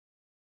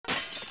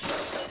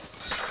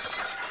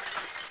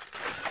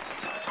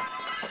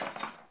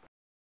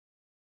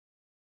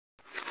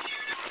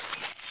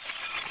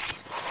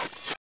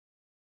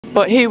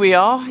But here we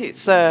are.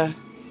 It's the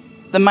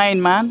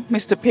main man,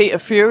 Mr. Peter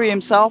Fury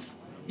himself.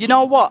 You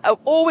know what?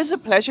 Always a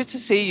pleasure to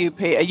see you,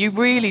 Peter. You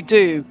really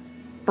do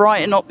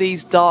brighten up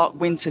these dark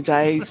winter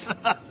days.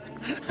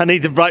 I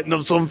need to brighten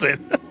up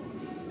something.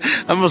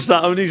 I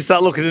need to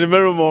start looking in the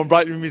mirror more and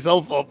brightening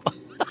myself up.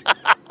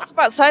 I was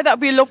about to say that'd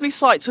be a lovely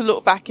sight to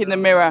look back in the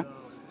mirror.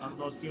 I'm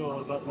not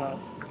sure about that.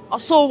 I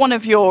saw one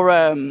of your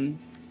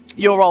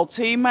old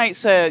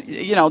teammates,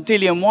 you know,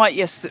 Dillian Whyte,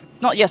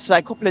 not yesterday,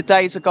 a couple of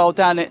days ago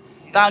down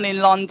in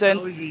London.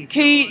 Oh, is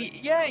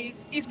he?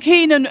 He's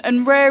keen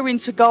and raring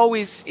to go.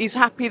 He's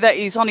happy that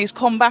he's on his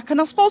comeback, and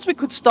I suppose we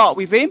could start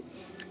with him.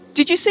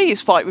 Did you see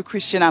his fight with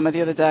Christian Hammer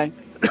the other day?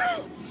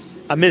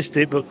 I missed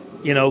it, but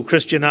you know,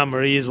 Christian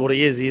Hammer, he is what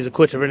he is. He's a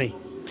quitter, isn't he?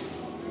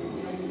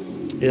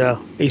 Yeah,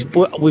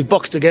 we've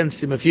boxed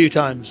against him a few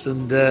times,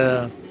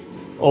 and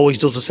always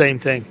does the same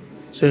thing.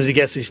 As soon as he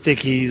gets his stick,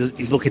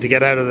 he's looking to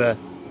get out of there.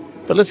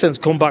 But listen, it's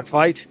a comeback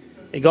fight.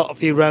 He got a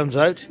few rounds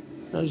out.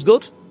 It was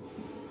good.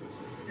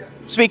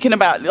 Speaking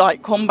about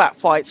like combat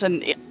fights,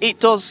 and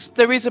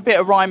there is a bit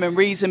of rhyme and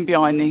reason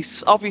behind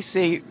this.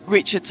 Obviously,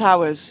 Richard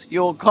Towers,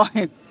 your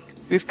guy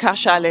with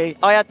Cash Ali.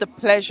 I had the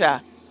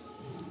pleasure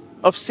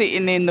of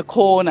sitting in the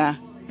corner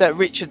that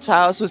Richard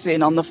Towers was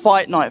in on the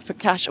fight night for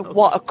Cash.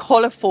 What a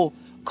colourful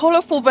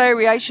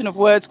variation of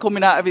words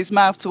coming out of his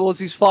mouth towards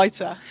his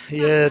fighter.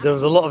 Yeah, there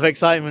was a lot of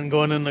excitement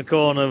going in the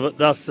corner, but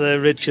that's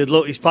Richard.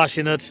 Look, he's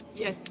passionate.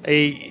 Yes.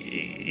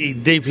 He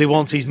deeply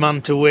wants his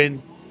man to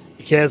win.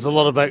 He cares a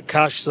lot about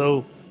Cash,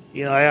 so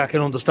you know I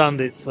can understand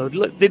it. So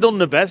look, they done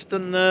their best,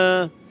 and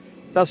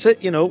that's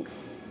it. You know,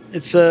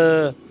 it's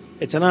an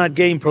hard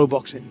game, pro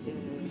boxing.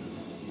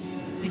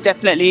 He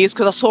definitely is,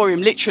 because I saw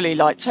him literally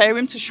like tear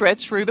him to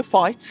shreds through the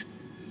fight.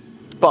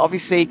 But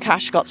obviously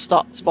Cash got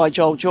stopped by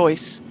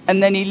Joyce,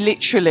 and then he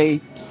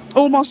literally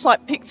almost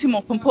like picked him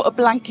up and put a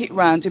blanket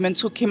round him and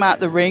took him out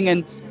the ring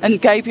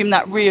and gave him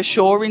that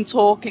reassuring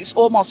talk. It's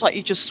almost like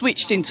he just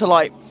switched into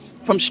like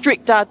from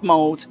strict dad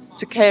mode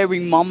to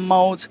caring mum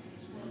mode.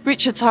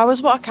 Richard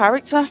Towers, what a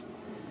character.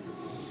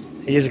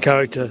 He is a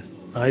character.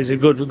 He's a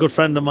good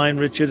friend of mine,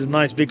 Richard. A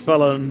nice big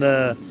fella,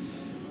 and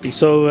he's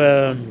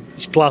so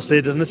he's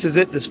placid. And this is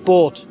it, the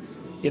sport.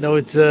 You know,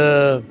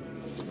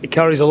 it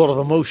carries a lot of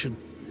emotion.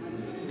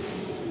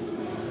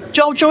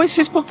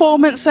 Joyce's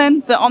performance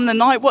then, on the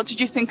night, what did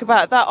you think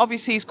about that?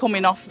 Obviously, he's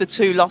coming off the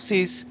 2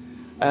 losses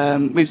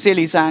with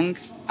Zhilei Zhang.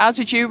 How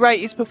did you rate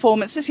his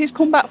performance? Is his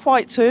comeback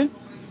fight too?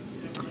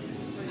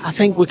 I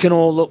think we can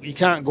all look. You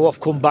can't go off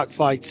comeback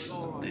fights,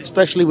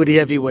 especially with the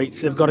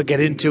heavyweights. They've got to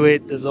get into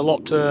it. There's a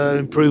lot of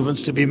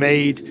improvements to be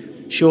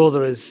made. Sure,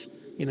 there is.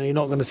 You know, you're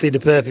not going to see the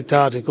perfect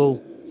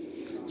article.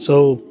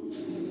 So,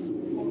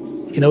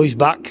 you know, he's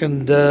back,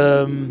 and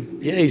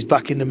yeah, he's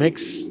back in the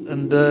mix,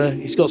 and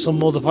he's got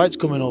some other fights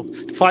coming up.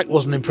 The fight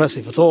wasn't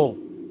impressive at all.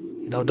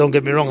 You know, don't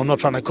get me wrong. I'm not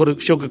trying to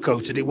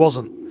sugarcoat it. It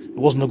wasn't. It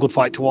wasn't a good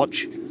fight to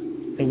watch.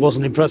 It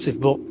wasn't impressive,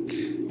 but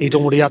he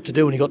done what he had to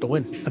do, and he got the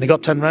win. And he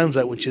got 10 rounds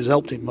out, which has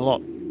helped him a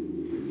lot.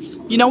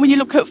 You know, when you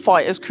look at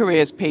fighters'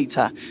 careers,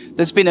 Peter,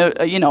 there's been a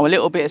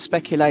little bit of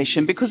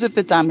speculation because of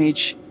the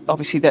damage,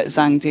 obviously, that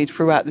Zhang did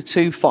throughout the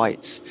 2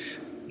 fights.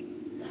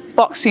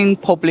 Boxing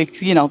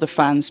public, you know, the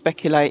fans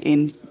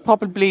speculating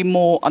probably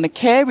more on a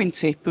caring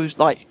tip, who's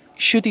like,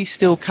 should he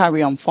still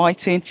carry on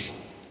fighting?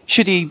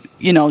 Should he,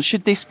 you know,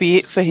 should this be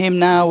it for him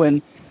now?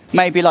 And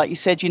maybe, like you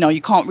said, you know,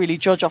 you can't really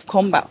judge off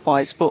combat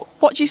fights, but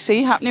what do you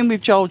see happening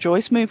with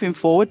Joyce moving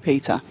forward,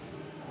 Peter?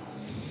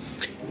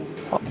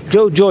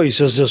 Joyce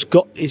has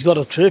he's got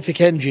a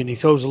terrific engine. He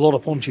throws a lot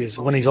of punches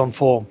when he's on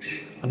form.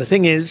 And the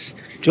thing is,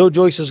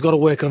 Joyce has got to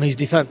work on his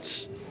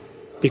defence,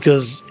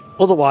 because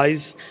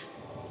otherwise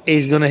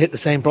he's going to hit the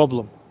same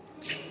problem.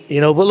 You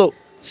know, but look,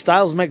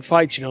 styles make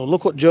fights, you know.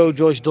 Look what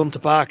Joyce done to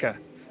Parker.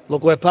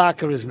 Look where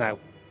Parker is now.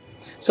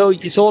 So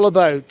it's all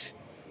about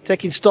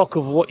taking stock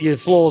of what your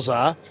flaws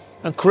are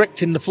and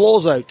correcting the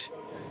flaws out.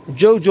 And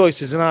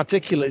Joyce is an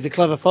articulate, he's a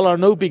clever fella. I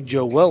know Big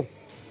Joe well.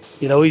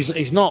 You know,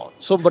 he's not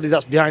somebody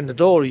that's behind the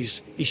door.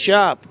 He's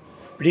sharp.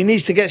 But he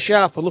needs to get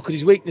sharper. Look at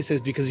his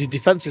weaknesses, because his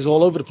defence is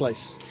all over the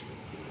place.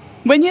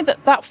 When you're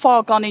that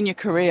far gone in your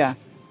career,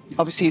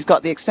 obviously he's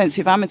got the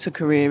extensive amateur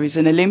career, he's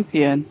an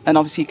Olympian, and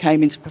obviously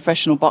came into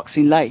professional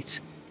boxing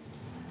late.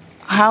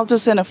 How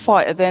does then a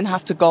fighter then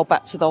have to go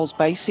back to those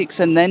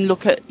basics and then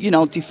look at, you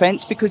know,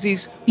 defence, because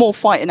he's more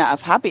fighting out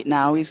of habit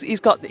now.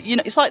 He's got, you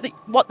know, it's like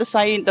what they're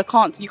saying,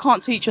 you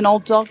can't teach an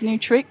old dog new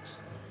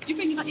tricks. Do you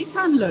think that you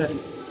can learn?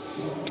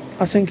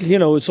 I think, you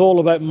know, it's all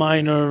about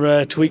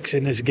minor tweaks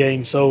in this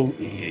game. So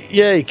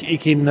yeah, he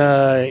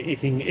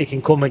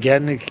can come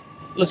again.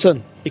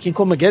 Listen, he can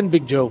come again,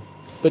 Big Joe.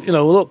 But you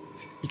know, look,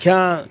 you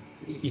can't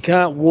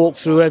walk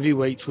through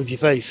heavyweights with your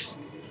face.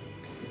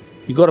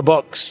 You've got to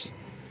box.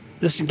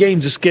 This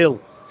game's a skill.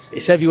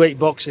 It's heavyweight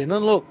boxing.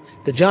 And look,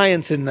 the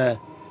giants in there,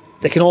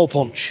 they can all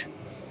punch.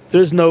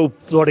 There is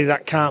nobody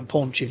that can't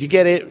punch. If you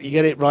get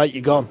it right,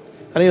 you're gone.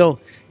 And you know,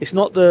 it's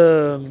not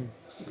the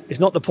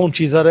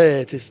punches that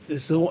hurt.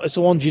 It's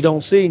the ones you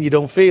don't see and you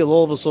don't feel.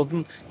 All of a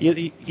sudden,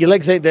 your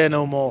legs ain't there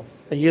no more,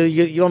 and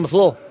you're on the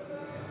floor.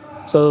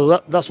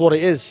 So that's what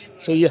it is.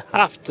 So you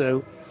have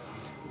to,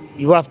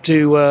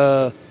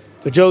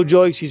 for Joe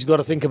Joyce, he's got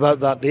to think about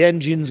that. The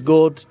engine's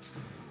good,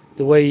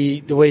 the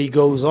way he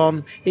goes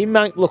on. He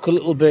might look a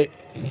little bit,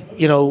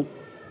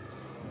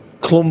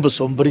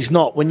 cumbersome, but he's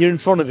not. When you're in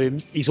front of him,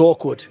 he's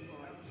awkward.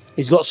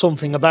 He's got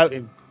something about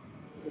him.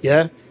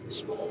 Yeah,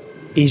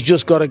 he's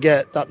just got to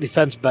get that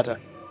defense better.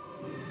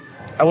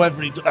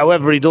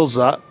 However he does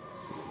that,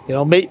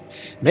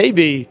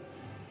 maybe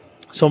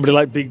somebody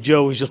like Big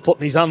Joe is just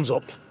putting his hands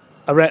up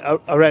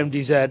around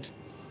his head,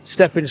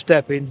 stepping,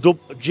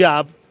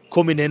 jab,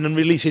 coming in and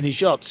releasing his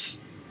shots.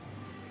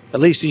 At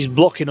least he's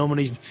blocking them,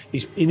 and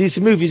he needs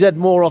to move his head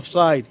more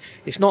offside.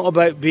 It's not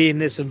about being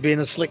this and being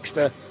a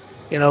slickster,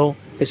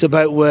 It's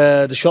about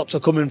where the shots are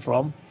coming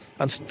from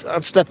and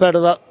step out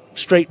of that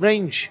straight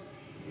range.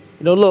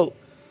 Look,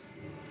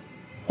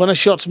 when a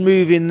shot's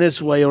moving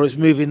this way or it's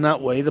moving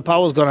that way, the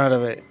power's gone out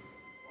of it.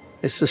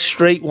 It's the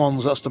straight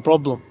ones that's the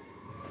problem,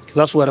 because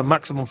that's where the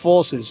maximum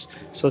force is.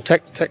 So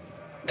take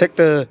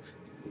the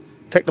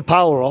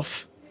power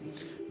off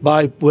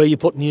by where you're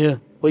putting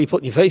your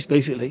face,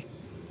 basically.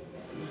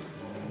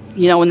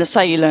 When they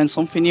say you learn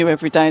something new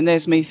every day, and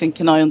there's me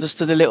thinking I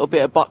understood a little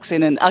bit of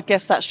boxing, and I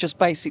guess that's just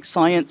basic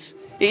science.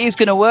 It is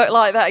going to work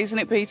like that, isn't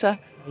it, Peter?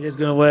 It is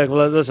going to work.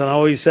 Well, listen, I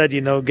always said,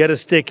 get a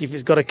stick. If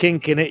it's got a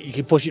kink in it, you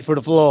can push it through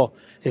the floor.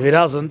 If it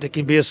hasn't, it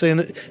can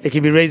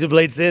be razor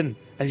blade thin,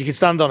 and you can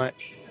stand on it.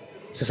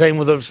 It's the same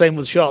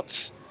with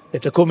shots.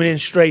 If they're coming in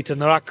straight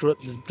and they're accurate,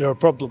 they're a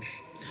problem.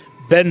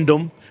 Bend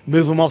them,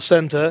 move them off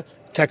centre,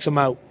 takes them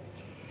out.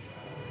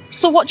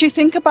 So what do you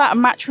think about a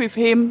match with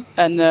him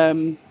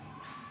and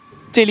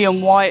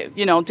Dillian Whyte?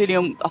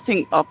 Dillian, I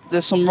think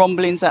there's some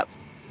rumblings that,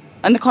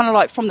 and kind of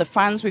like from the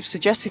fans, we've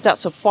suggested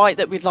that's a fight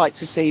that we'd like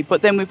to see.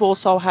 But then we've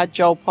also had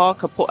Joe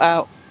Parker put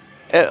out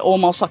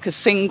almost like a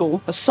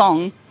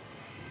song,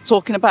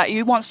 talking about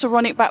he wants to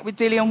run it back with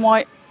Dillian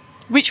Whyte.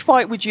 Which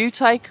fight would you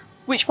take?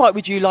 Which fight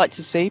would you like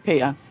to see,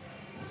 Peter?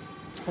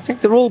 I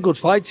think they're all good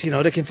fights.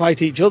 They can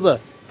fight each other.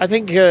 I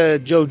think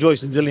Joe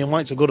Joyce and Dillian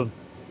Whyte's a good one.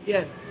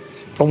 Yeah.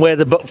 From where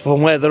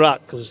they're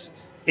at, because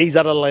he's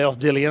had a layoff,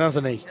 Dillian,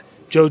 hasn't he? Yeah.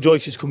 Joe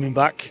Joyce is coming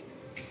back.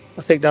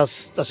 I think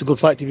that's a good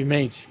fight to be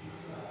made.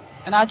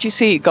 And how do you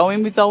see it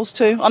going with those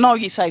two? I know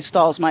you say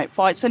stars make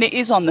fights, and it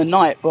is on the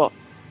night, but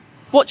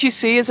what do you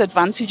see as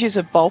advantages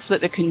of both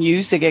that they can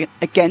use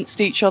against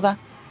each other?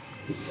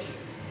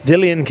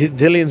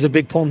 Dillian's a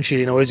big puncher.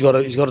 He's got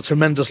a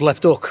tremendous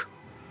left hook.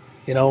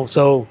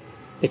 So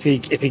if he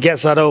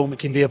gets that home, it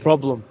can be a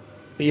problem.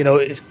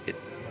 But,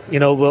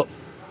 but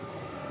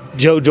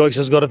Joe Joyce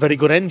has got a very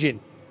good engine.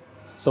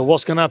 So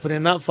what's going to happen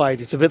in that fight?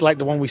 It's a bit like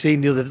the one we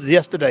seen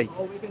yesterday.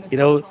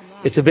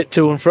 It's a bit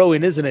to and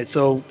fro-in, isn't it?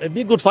 So it'd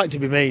be a good fight to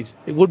be made.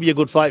 It would be a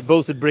good fight.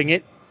 Both would bring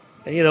it.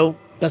 And,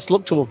 best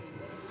luck to them.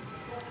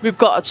 We've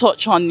got to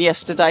touch on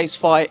yesterday's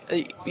fight.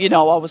 I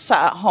was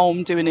sat at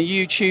home doing a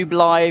YouTube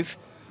live.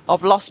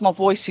 I've lost my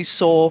voice is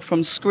sore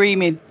from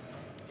screaming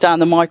down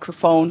the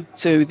microphone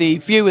to the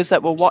viewers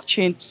that were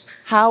watching.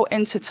 How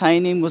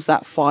entertaining was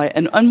that fight?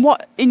 And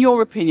what, in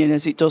your opinion,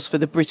 as it does for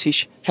the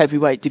British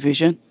heavyweight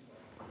division?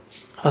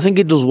 I think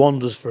it does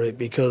wonders for it,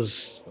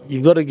 because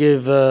you've got to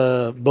give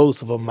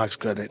both of them max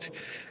credit.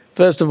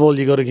 First of all,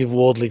 you've got to give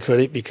Wardley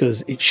credit,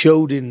 because it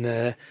showed in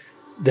there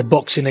the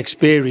boxing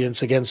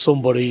experience against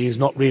somebody who's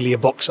not really a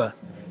boxer,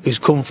 who's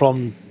come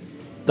from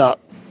that,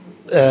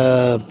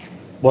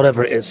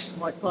 whatever it is,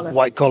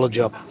 white collar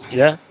job.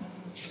 Yeah.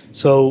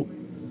 So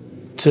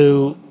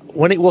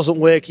when it wasn't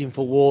working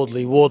for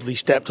Wardley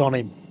stepped on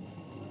him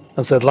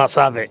and said, let's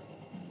have it.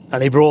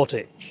 And he brought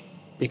it,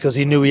 because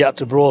he knew he had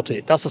to brought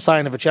it. That's a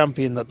sign of a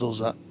champion that does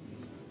that.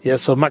 Yeah,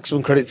 so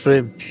maximum credit for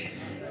him.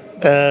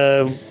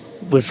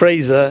 With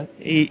Frazer,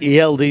 he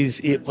held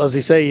his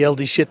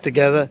shit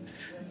together.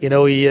 He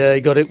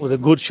got it with a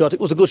good shot. It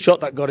was a good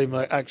shot that got him,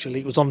 actually.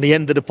 It was on the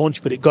end of the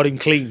punch, but it got him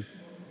clean.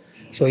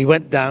 So he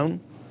went down,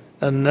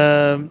 and,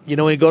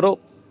 he got up.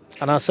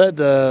 And I said,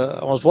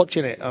 I was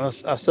watching it, and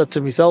I said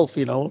to myself,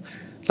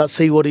 let's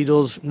see what he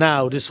does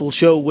now. This will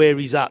show where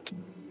he's at.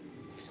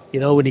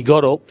 When he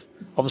got up,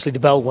 obviously the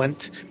bell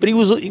went. But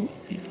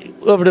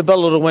whether the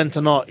bell went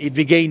or not, he'd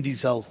regained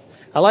himself.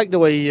 I like the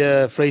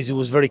way Frazer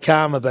was very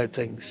calm about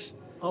things.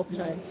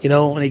 Okay.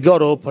 And he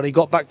got up and he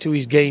got back to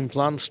his game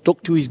plan,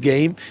 stuck to his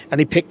game,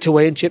 and he picked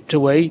away and chipped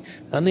away,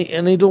 and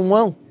he done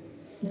well.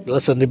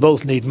 Listen, they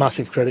both need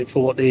massive credit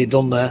for what they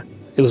done there.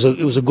 It was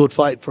a good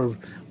fight for.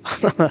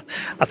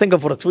 I think I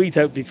put a tweet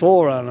out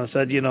before, and I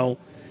said,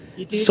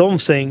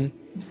 something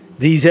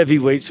these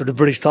heavyweights for the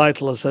British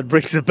title, I said,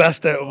 brings the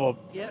best out of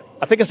them. Yep.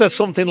 I think I said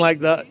something like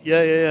that.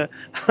 Yeah.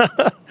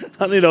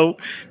 And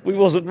we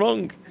wasn't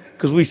wrong,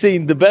 because we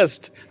seen the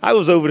best. I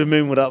was over the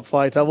moon with that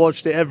fight. I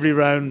watched it every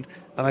round.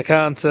 And I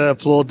can't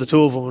applaud the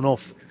two of them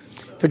enough.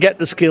 Forget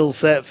the skill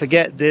set,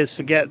 forget this,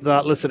 forget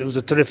that. Listen, it was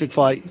a terrific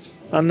fight.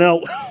 And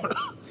now,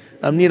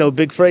 and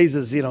Big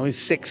Frazer's, he's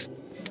 6th,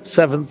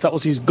 7th. That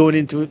was he's going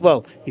into it.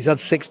 Well, he's had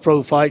 6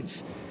 pro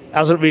fights.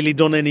 Hasn't really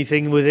done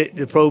anything with it,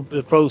 the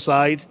pro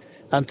side.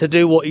 And to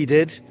do what he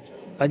did,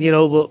 and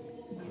but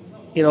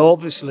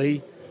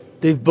obviously,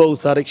 they've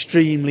both had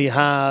extremely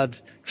hard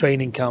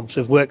training camps.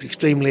 They've worked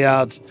extremely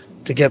hard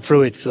to get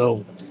through it.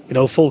 So, you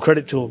know, full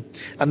credit to him.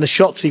 And the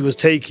shots he was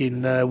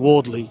taking,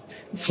 Wardley,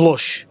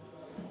 flush,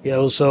 you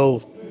know,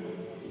 so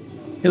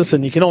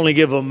listen, you can only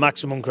give him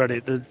maximum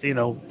credit. You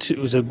know, it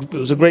was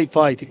a great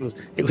fight. It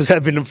was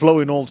ebbing and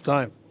flowing all the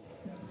time.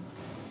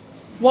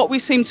 What we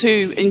seem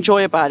to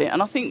enjoy about it,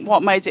 and I think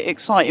what made it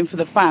exciting for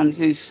the fans,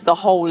 is the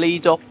whole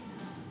lead up.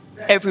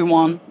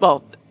 Everyone,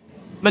 well,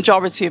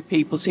 majority of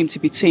people seem to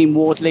be Team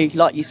Wardley.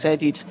 Like you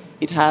said, he'd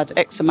had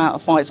X amount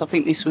of fights. I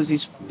think this was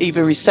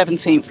either his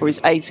 17th or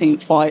his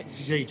 18th fight.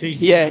 He's 18.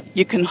 Yeah,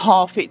 you can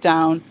half it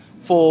down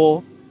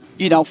for,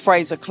 you know,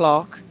 Frazer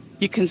Clarke.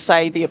 You can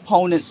say the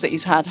opponents that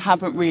he's had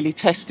haven't really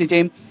tested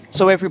him.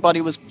 So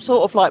everybody was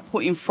sort of like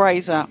putting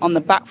Frazer on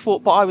the back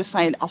foot. But I was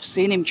saying, I've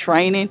seen him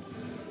training.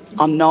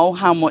 I know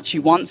how much he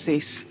wants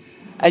this.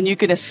 And you're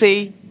going to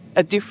see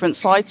a different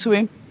side to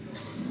him.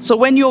 So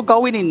when you're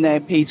going in there,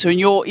 Peter, and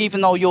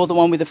even though you're the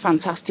one with a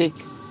fantastic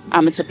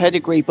amateur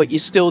pedigree, but you're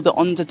still the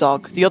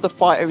underdog, the other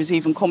fighter is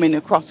even coming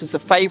across as the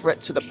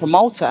favourite to the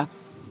promoter,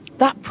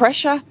 that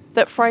pressure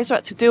that Frazer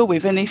had to deal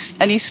with, and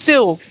he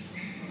still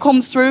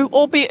comes through,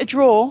 albeit a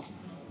draw,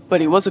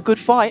 but it was a good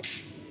fight.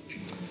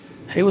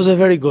 It was a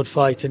very good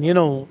fight, and you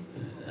know,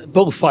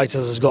 both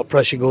fighters has got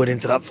pressure going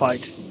into that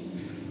fight.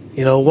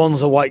 You know,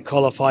 one's a white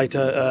collar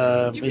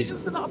fighter. Do you think there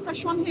was a lot of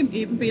pressure on him,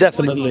 even being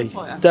definitely, a white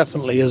collar fighter?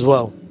 Definitely as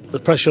well.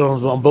 There's pressure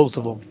on both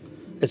of them.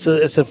 It's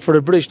for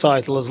a British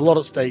title. There's a lot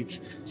at stake,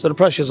 so the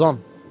pressure's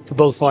on for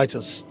both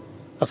fighters.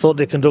 I thought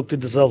they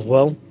conducted themselves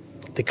well.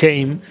 They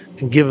came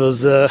and give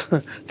us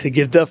to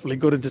give definitely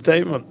good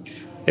entertainment.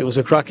 It was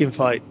a cracking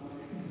fight.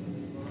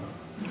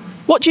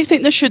 What do you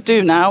think they should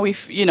do now?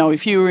 If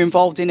you were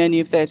involved in any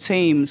of their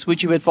teams,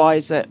 would you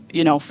advise that,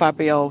 you know,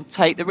 Fabio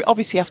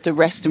obviously have to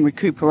rest and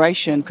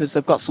recuperation because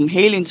they've got some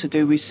healing to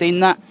do. We've seen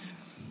that.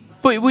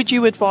 But would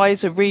you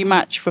advise a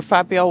rematch for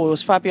Fabio, or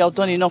has Fabio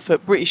done enough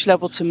at British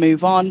level to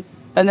move on?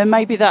 And then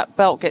maybe that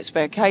belt gets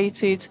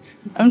vacated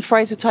and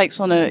Frazer takes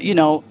on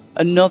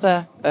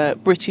another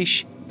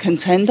British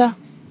contender?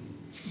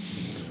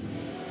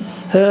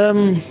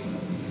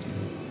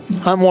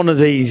 I'm one of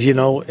these, you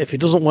know, if it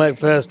doesn't work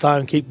first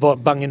time, keep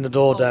banging the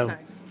door down.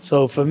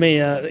 So for me,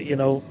 you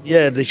know,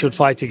 yeah, they should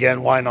fight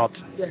again. Why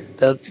not?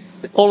 Yeah.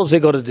 All they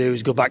got to do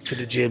is go back to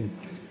the gym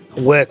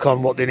and work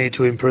on what they need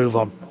to improve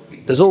on.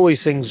 There's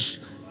always things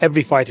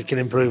every fighter can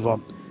improve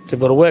on. They've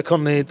got to work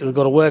on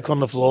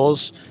the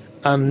flaws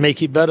and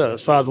make it better.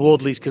 As far as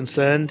Wardley's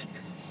concerned,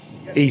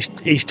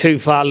 he's too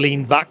far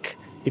leaned back.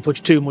 He puts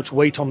too much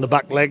weight on the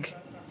back leg.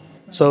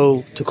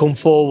 So to come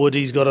forward,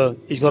 he's got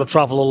to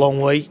travel a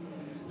long way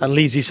and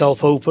leaves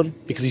himself open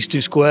because he's too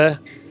square.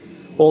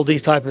 All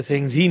these type of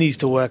things he needs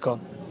to work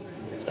on.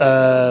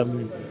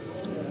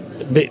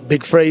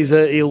 Big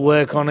Frazer, he'll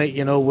work on it,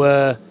 you know,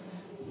 where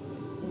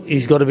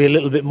he's got to be a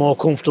little bit more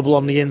comfortable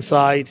on the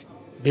inside,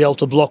 be able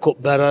to block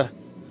up better,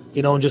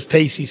 you know, and just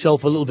pace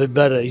himself a little bit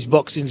better. His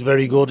boxing's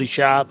very good, he's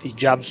sharp, his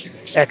jab's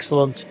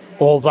excellent,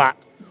 all that.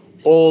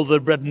 All the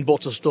bread and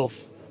butter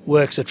stuff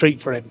works a treat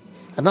for him.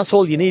 And that's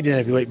all you need in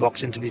heavyweight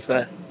boxing, to be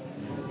fair.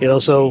 You know,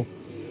 so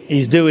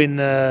he's doing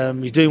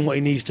what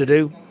he needs to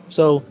do.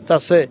 So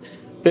that's it.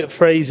 Bit of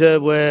Frazer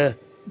where,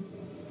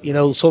 you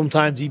know,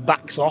 sometimes he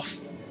backs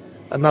off,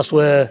 and that's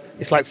where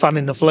it's like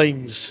fanning the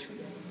flames.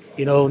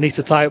 You know, needs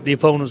to tie up the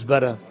opponents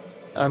better.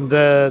 And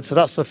so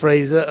that's for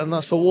Frazer, and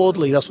that's for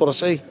Wardley. That's what I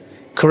see.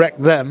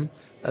 Correct them,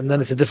 and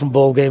then it's a different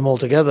ball game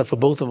altogether for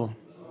both of them.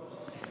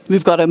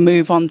 We've got to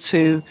move on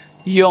to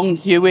young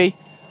Hughie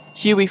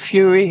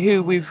Fury,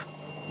 who we've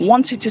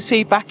wanted to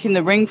see back in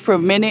the ring for a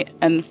minute,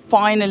 and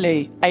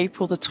finally,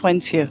 April the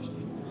 20th,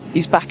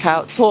 he's back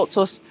out. Talk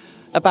to us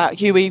about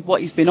Hughie, what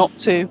he's been up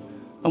to,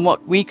 and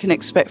what we can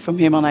expect from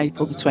him on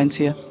April the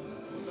 20th.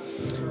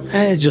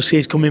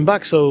 He's coming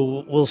back,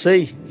 so we'll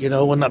see. You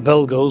know, when that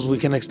bell goes, we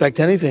can expect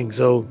anything.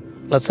 So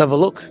let's have a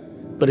look.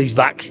 But he's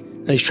back,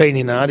 and he's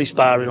training hard, he's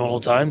sparring all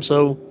the time.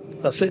 So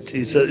that's it.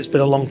 It's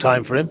been a long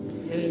time for him,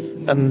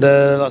 and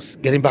let's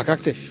get him back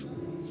active.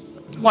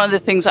 One of the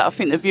things that I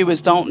think the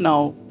viewers don't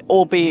know,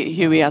 albeit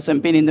Hughie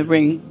hasn't been in the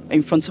ring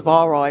in front of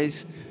our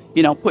eyes,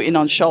 you know, putting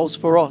on shows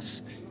for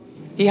us,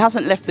 he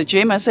hasn't left the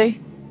gym, has he?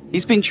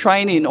 He's been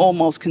training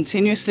almost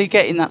continuously,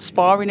 getting that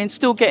sparring in,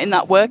 still getting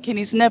that work in.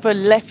 He's never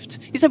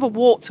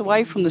walked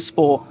away from the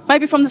sport.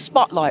 Maybe from the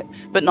spotlight,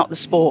 but not the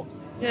sport.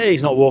 Yeah,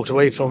 he's not walked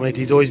away from it.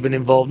 He's always been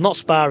involved, not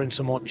sparring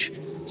so much.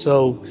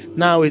 So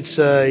now it's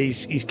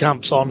his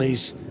camp's on,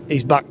 he's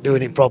back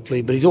doing it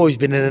properly, but he's always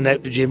been in and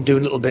out the gym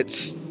doing little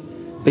bits.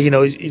 But, you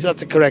know, he's had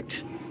to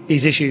correct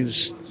his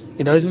issues.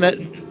 You know,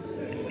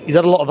 he's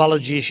had a lot of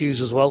allergy issues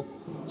as well.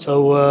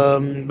 So,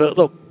 but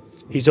look,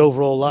 he's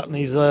over all that, and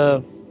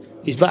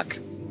he's back.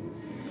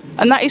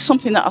 And that is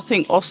something that I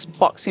think us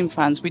boxing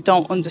fans, we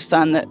don't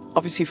understand, that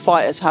obviously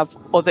fighters have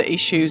other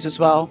issues as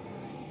well.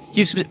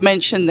 You've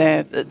mentioned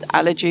there that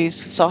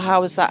allergies. So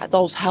how has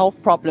those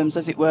health problems,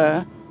 as it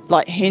were,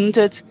 like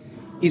hindered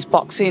his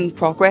boxing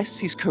progress,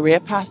 his career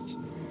path?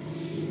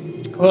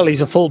 Well,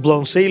 he's a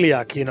full-blown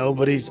celiac, you know,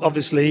 but he's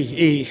obviously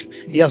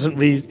he hasn't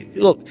really.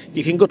 Look,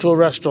 you can go to a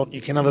restaurant, you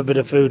can have a bit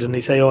of food, and they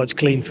say, "Oh, it's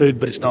clean food,"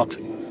 but it's not.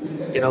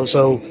 You know,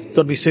 so you've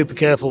got to be super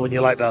careful when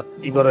you're like that.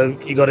 You got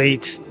to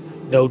eat,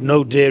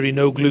 no dairy,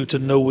 no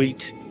gluten, no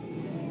wheat.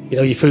 You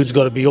know, your food's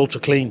got to be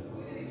ultra clean.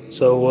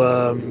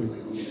 So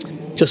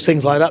just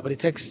things like that. But it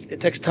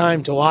takes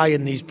time to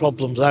iron these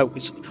problems out.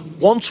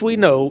 Once we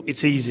know,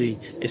 it's easy.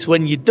 It's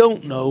when you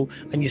don't know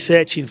and you're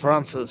searching for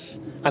answers,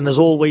 and there's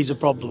always a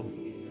problem.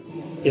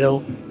 You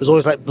know, there's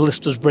always like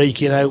blisters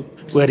breaking out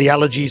where the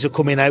allergies are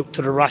coming out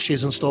to the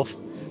rashes and stuff.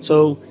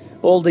 So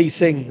all these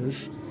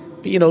things.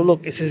 But, you know,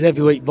 look, this is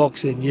heavyweight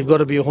boxing. You've got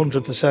to be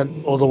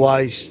 100%,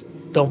 otherwise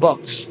don't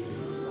box.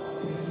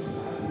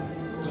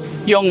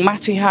 Young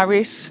Matty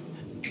Harris,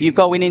 you're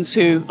going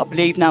into, I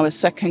believe now, a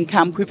second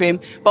camp with him.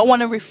 But I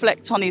want to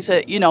reflect on his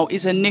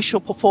initial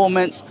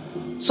performance.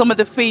 Some of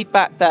the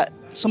feedback that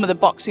some of the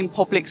boxing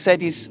public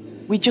said is,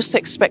 we just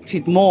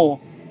expected more.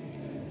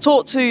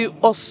 Talk to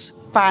us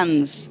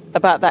fans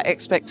about that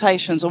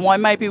expectations and why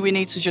maybe we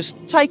need to just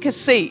take a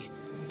seat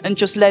and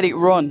just let it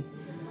run.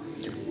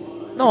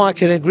 No, I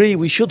can agree.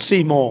 We should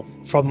see more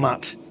from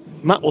Matt.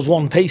 Matt was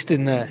one paced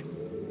in there,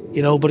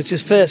 you know, but it's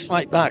his first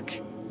fight back.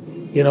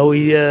 You know,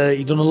 he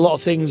done a lot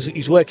of things.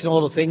 He's working a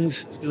lot of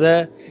things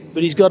there,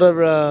 but he's got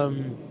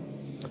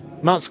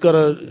Matt's got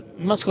a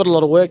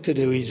lot of work to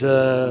do. He's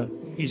got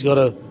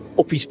to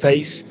up his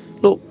pace.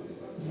 Look,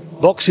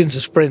 boxing's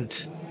a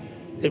sprint.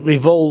 It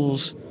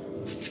revolves.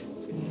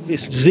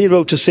 It's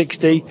 0 to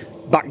 60,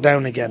 back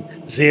down again.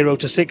 0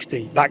 to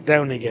 60, back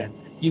down again.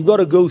 You've got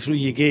to go through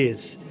your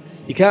gears.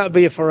 You can't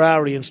be a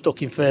Ferrari and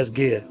stuck in first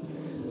gear.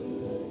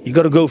 You've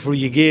got to go through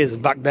your gears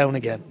and back down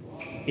again,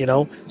 you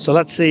know. So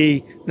let's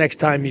see, next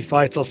time he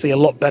fights, I'll see a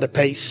lot better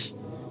pace,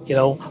 you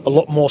know, a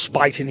lot more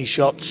spite in his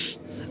shots,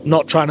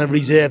 not trying to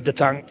reserve the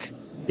tank.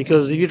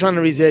 Because if you're trying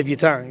to reserve your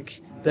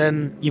tank,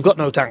 then you've got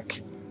no tank.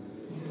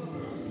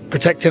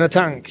 Protecting a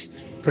tank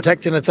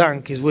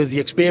is with the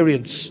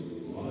experience.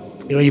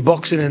 You know, you're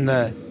boxing in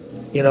there.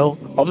 You know,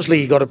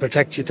 obviously you got to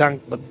protect your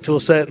tank, but to a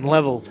certain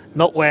level,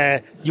 not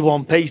where you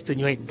want paced and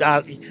you ain't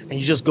that, and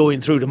you're just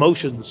going through the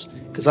motions,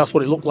 because that's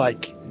what it looked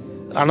like.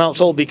 And that's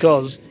all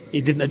because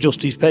he didn't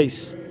adjust his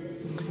pace.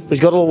 But he's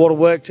got a lot of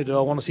work to do.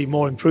 I want to see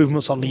more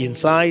improvements on the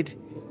inside.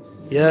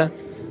 Yeah,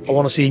 I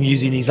want to see him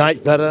using his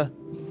height better.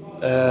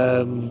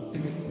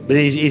 But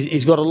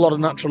he's got a lot of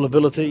natural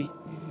ability.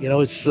 You know,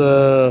 it's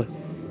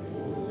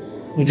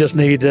we just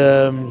need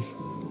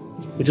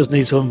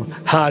some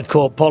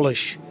hardcore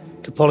polish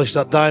to polish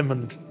that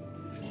diamond,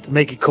 to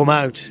make it come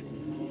out.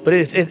 But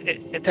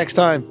it takes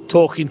time.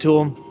 Talking to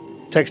him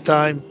takes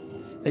time.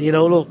 And, you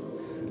know, look,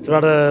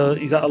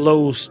 he's at a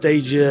low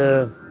stage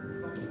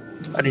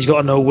and he's got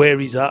to know where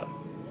he's at.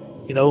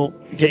 You know,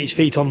 get his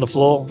feet on the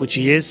floor, which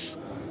he is.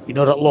 You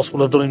know, that loss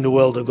will have done him the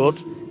world of good.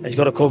 And he's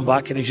got to come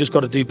back and he's just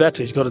got to do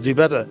better. He's got to do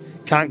better.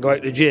 Can't go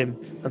out to the gym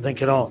and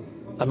thinking, oh,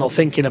 I'm not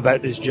thinking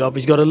about this job.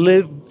 He's got to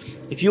live.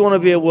 If you want to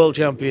be a world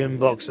champion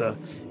boxer,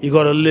 you've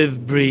got to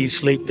live, breathe,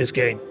 sleep this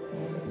game.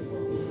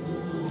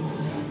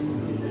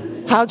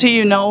 How do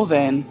you know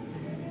then?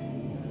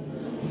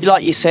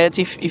 Like you said,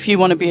 if you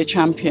want to be a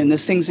champion,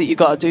 there's things that you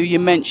got to do. You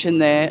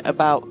mentioned there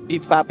about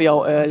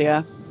Fabio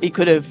earlier. He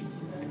could have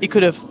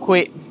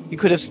quit. He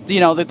could have, you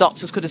know, the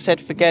doctors could have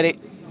said forget it,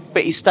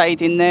 but he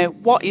stayed in there.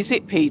 What is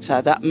it,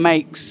 Peter, that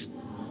makes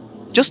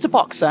just a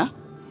boxer,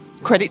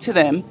 credit to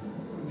them,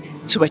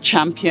 to a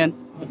champion?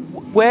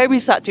 Where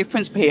is that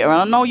difference, Peter?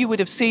 And I know you would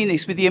have seen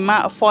this with the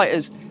amount of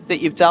fighters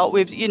that you've dealt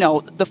with, you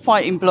know, the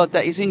fighting blood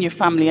that is in your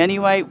family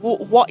anyway.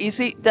 What is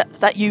it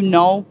that you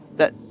know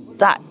that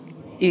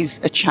is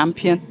a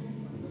champion?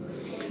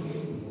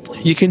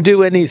 You can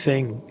do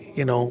anything,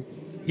 you know.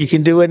 You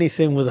can do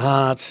anything with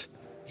heart,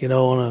 you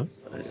know,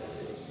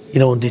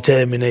 and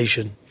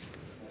determination,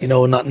 you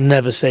know, and that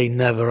never say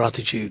never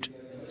attitude,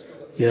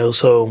 you know.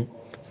 So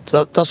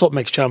that's what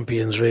makes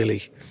champions,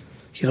 really.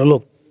 You know,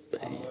 look,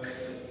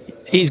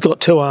 he's got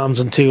 2 arms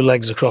and 2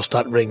 legs across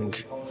that ring.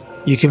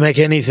 You can make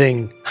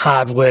anything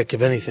hard work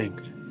of anything.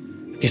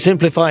 If you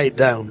simplify it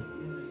down,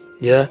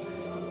 yeah,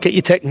 get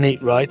your technique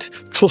right,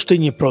 trust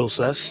in your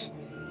process,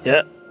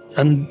 yeah,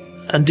 and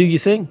do your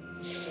thing.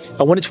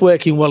 And when it's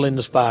working well in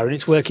the sparring,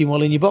 it's working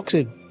well in your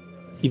boxing.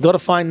 You've got to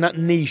find that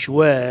niche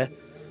where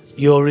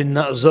you're in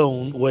that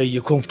zone where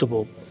you're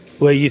comfortable,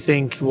 where you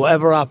think,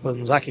 whatever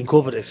happens, I can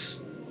cover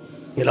this.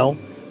 You know,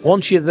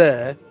 once you're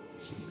there,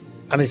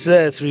 and it's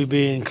there through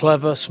being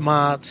clever,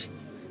 smart,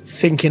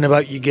 thinking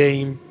about your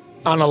game,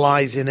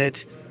 analysing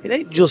it. It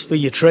ain't just for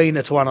your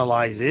trainer to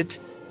analyse it.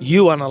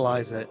 You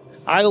analyse it.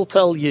 I'll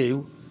tell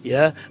you,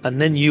 yeah, and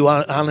then you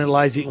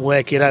analyse it and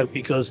work it out,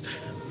 because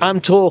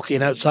I'm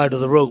talking outside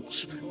of the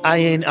ropes.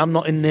 I'm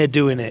not in there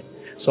doing it.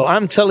 So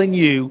I'm telling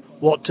you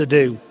what to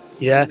do,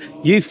 yeah?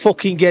 You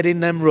fucking get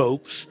in them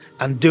ropes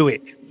and do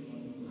it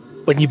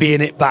when you're being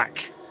hit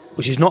back,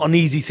 which is not an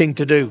easy thing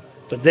to do,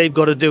 but they've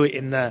got to do it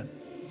in there.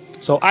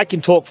 So I can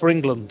talk for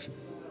England,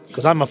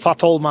 because I'm a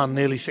fat old man,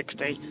 nearly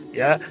 60,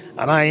 yeah,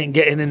 and I ain't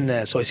getting in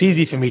there. So it's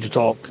easy for me to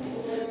talk.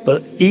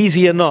 But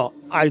easy or not,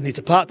 I need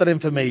to part that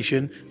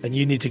information and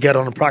you need to get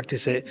on and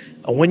practice it.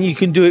 And when you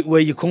can do it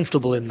where you're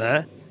comfortable in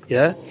there,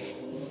 yeah,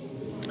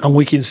 and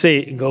we can see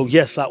it and go,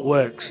 yes, that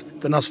works,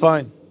 then that's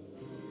fine.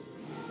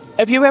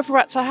 Have you ever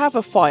had to have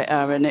a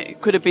fighter, and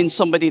it could have been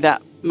somebody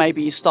that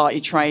maybe you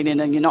started training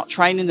and you're not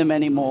training them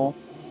anymore,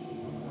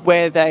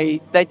 where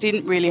they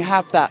didn't really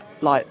have that,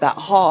 like, that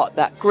heart,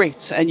 that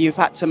grit, and you've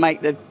had to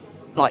make the,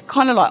 like,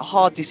 kind of like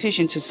hard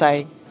decision to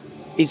say,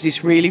 is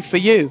this really for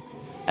you?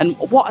 And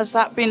what has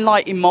that been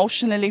like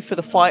emotionally for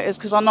the fighters?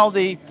 Because I know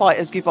the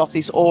fighters give off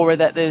this aura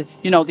that they're,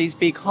 you know, these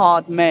big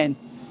hard men,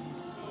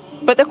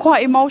 but they're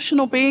quite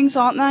emotional beings,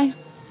 aren't they?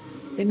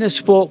 In this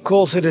sport, of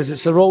course it is.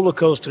 It's a roller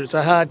coaster. It's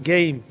a hard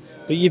game.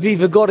 But you've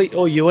either got it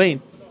or you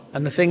ain't.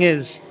 And the thing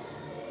is,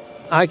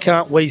 I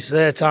can't waste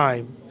their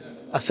time.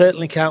 I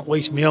certainly can't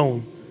waste my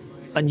own.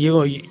 And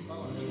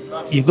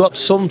you've got,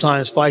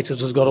 sometimes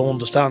fighters has got to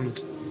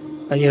understand.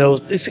 And you know,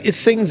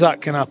 it's things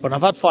that can happen.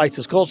 I've had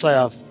fighters, of course I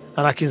have,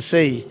 and I can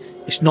see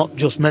it's not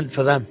just meant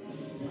for them.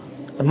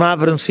 And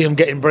rather than see them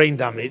getting brain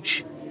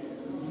damage,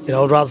 you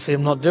know, I'd rather see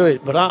them not do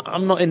it. But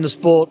I'm not in the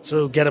sport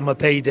to get them a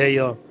payday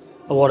or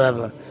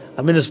whatever.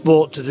 I'm in the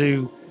sport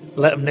to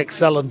let them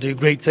excel and do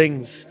great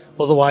things.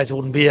 Otherwise I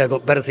wouldn't be here. I've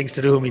got better things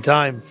to do with my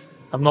time.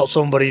 I'm not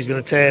somebody who's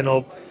going to turn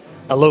up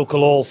a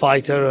local all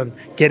fighter and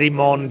get him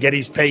on, get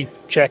his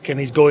paycheck and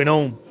he's going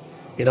home.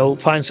 You know,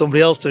 find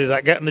somebody else to do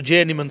that, get on the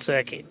journeyman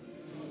circuit.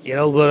 You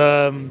know,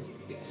 but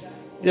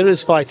there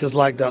is fighters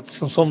like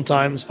that. And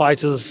sometimes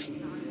fighters,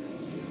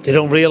 they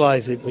don't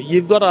realise it. But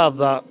you've got to have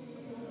that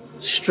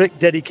strict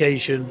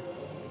dedication.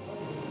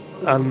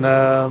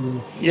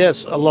 And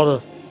yes, a lot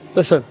of...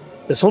 Listen,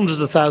 there's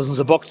hundreds of thousands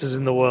of boxers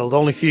in the world.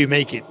 Only few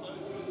make it.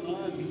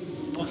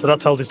 So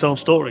that tells its own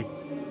story.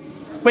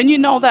 When you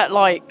know that,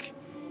 like,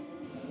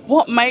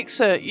 what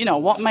makes a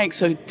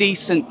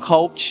decent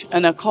coach,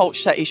 and a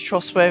coach that is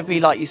trustworthy,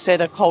 like you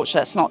said, a coach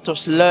that's not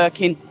just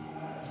lurking?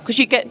 Because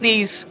you get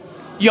these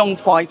young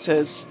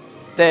fighters,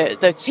 they're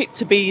tipped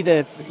to be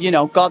the, you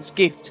know, God's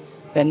gift,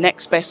 their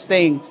next best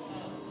thing.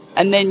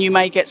 And then you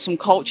may get some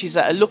coaches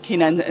that are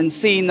looking and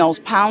seeing those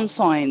pound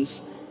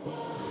signs.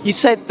 You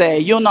said there,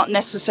 you're not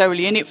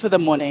necessarily in it for the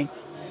money.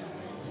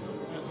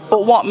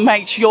 But what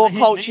makes your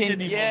coaching...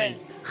 Yeah.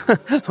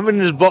 I've been in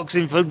this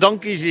boxing for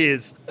donkey's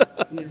years.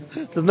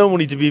 There's no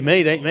money to be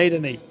made, ain't made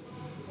any.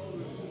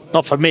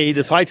 Not for me,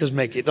 the fighters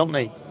make it, don't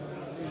they?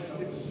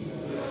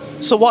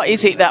 So what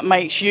is it that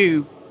makes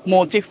you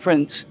more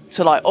different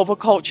to, like, other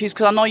coaches?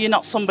 Because I know you're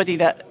not somebody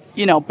that,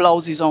 you know,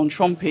 blows his own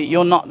trumpet.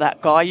 You're not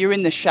that guy. You're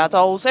in the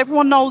shadows.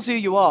 Everyone knows who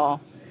you are,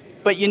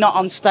 but you're not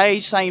on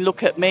stage saying,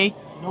 look at me.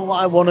 You know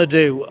what I want to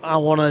do?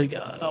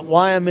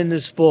 Why I'm in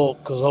this sport,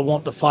 because I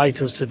want the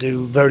fighters to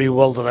do very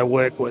well that I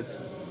work with.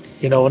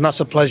 You know, and that's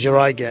a pleasure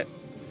I get.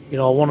 You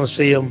know, I want to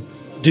see them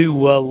do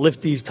well,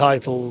 lift these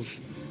titles,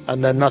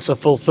 and then that's a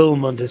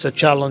fulfillment. It's a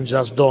challenge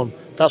that's done.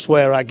 That's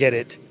where I get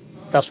it.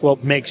 That's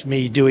what makes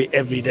me do it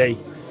every day.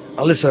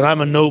 Now, listen, I'm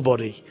a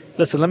nobody.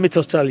 Listen, let me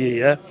just tell you,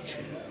 yeah?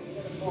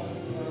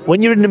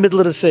 When you're in the middle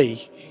of the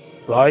sea,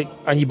 right,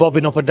 and you're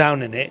bobbing up and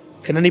down in it,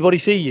 can anybody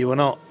see you or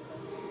not?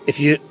 If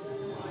you're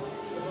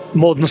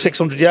more than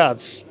 600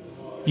 yards,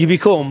 you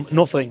become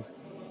nothing.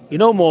 You're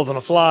no more than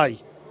a fly.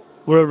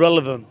 We're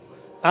irrelevant.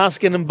 Our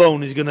skin and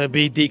bone is going to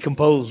be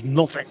decomposed.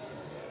 Nothing.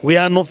 We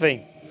are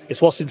nothing.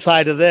 It's what's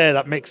inside of there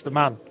that makes the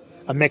man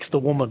and makes the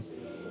woman.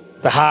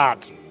 The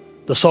heart,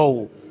 the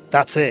soul.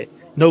 That's it.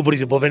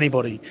 Nobody's above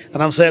anybody.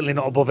 And I'm certainly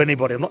not above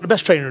anybody. I'm not the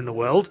best trainer in the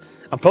world.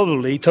 I'm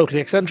probably totally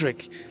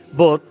eccentric.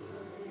 But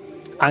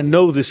I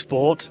know this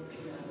sport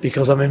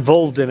because I'm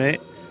involved in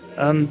it.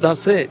 And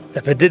that's it.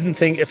 If I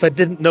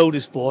didn't know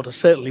this sport, I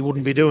certainly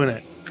wouldn't be doing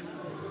it.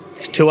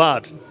 It's too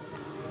hard.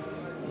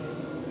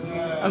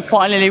 And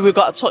finally, we've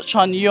got to touch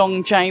on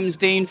young James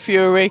Dean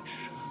Fury.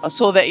 I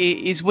saw that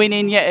he's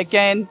winning yet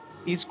again.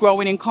 He's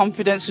growing in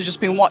confidence. I've just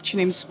been watching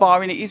him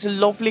sparring. He's a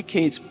lovely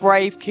kid,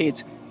 brave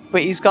kid.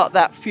 But he's got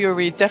that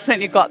Fury,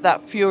 definitely got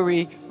that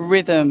Fury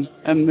rhythm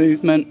and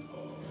movement.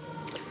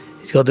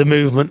 He's got the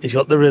movement, he's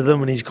got the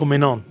rhythm, and he's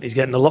coming on. He's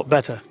getting a lot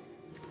better.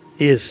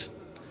 He is.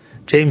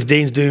 James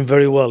Dean's doing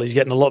very well. He's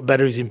getting a lot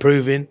better. He's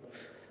improving.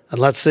 And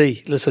let's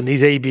see. Listen,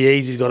 these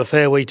ABAs, he's got a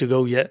fair way to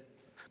go yet.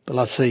 But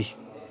let's see.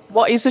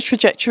 What is the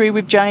trajectory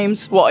with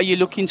James? What are you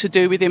looking to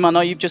do with him? I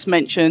know you've just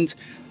mentioned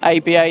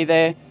ABA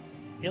there.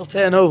 He'll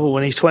turn over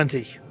when he's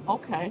 20.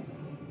 Okay.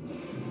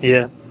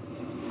 Yeah.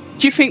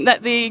 Do you think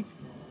that the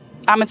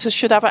amateurs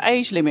should have an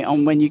age limit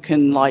on when you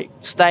can, like,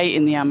 stay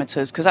in the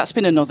amateurs? Because that's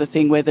been another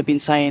thing where they've been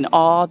saying,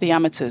 are the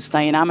amateurs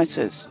staying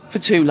amateurs for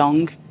too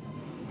long?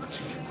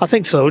 I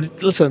think so.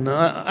 Listen,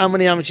 how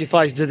many amateur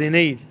fights do they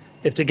need?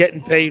 If they're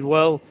getting paid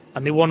well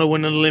and they want to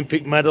win an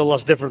Olympic medal,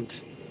 that's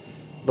different.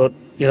 But,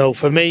 you know,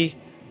 for me,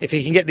 if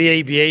he can get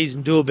the ABAs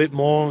and do a bit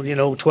more, you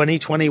know, 20,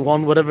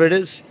 21, whatever it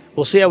is,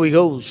 we'll see how he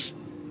goes.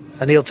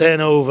 And he'll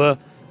turn over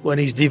when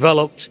he's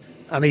developed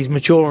and he's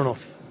mature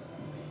enough.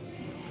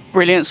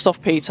 Brilliant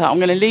stuff, Peter. I'm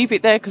going to leave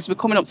it there because we're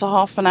coming up to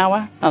half an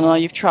hour. And I know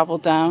you've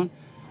travelled down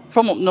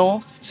from up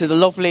north to the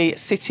lovely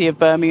city of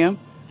Birmingham.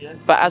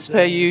 But as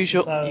per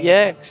usual,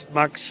 yeah.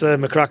 Max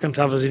McCracken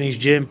to have us in his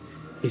gym.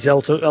 He's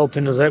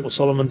helping us out with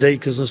Solomon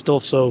Deakers and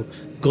stuff, so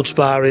good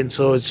sparring,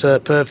 so it's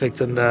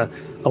perfect. And I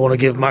want to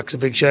give Max a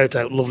big shout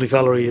out. Lovely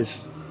fella he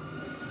is.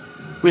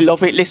 We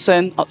love it.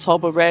 Listen,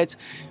 October Red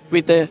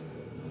with the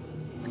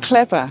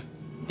clever,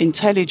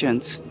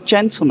 intelligent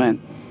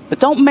gentleman. But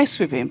don't mess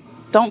with him.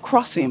 Don't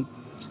cross him,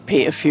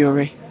 Peter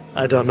Fury.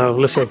 I don't know.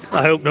 Listen,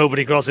 I hope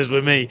nobody crosses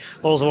with me.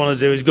 All I want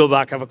to do is go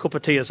back, have a cup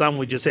of tea, a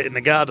sandwich, just sit in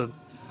the garden.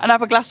 And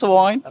have a glass of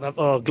wine. And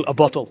a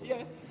bottle.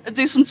 Yeah. And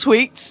do some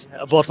tweets.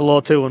 A bottle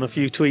or two and a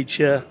few tweets,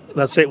 yeah.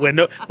 That's it.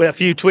 We're a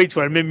few tweets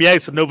where I'm in my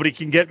house and nobody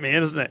can get me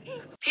in, isn't it?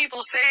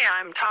 People say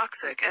I'm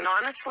toxic, and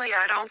honestly,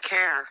 I don't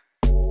care.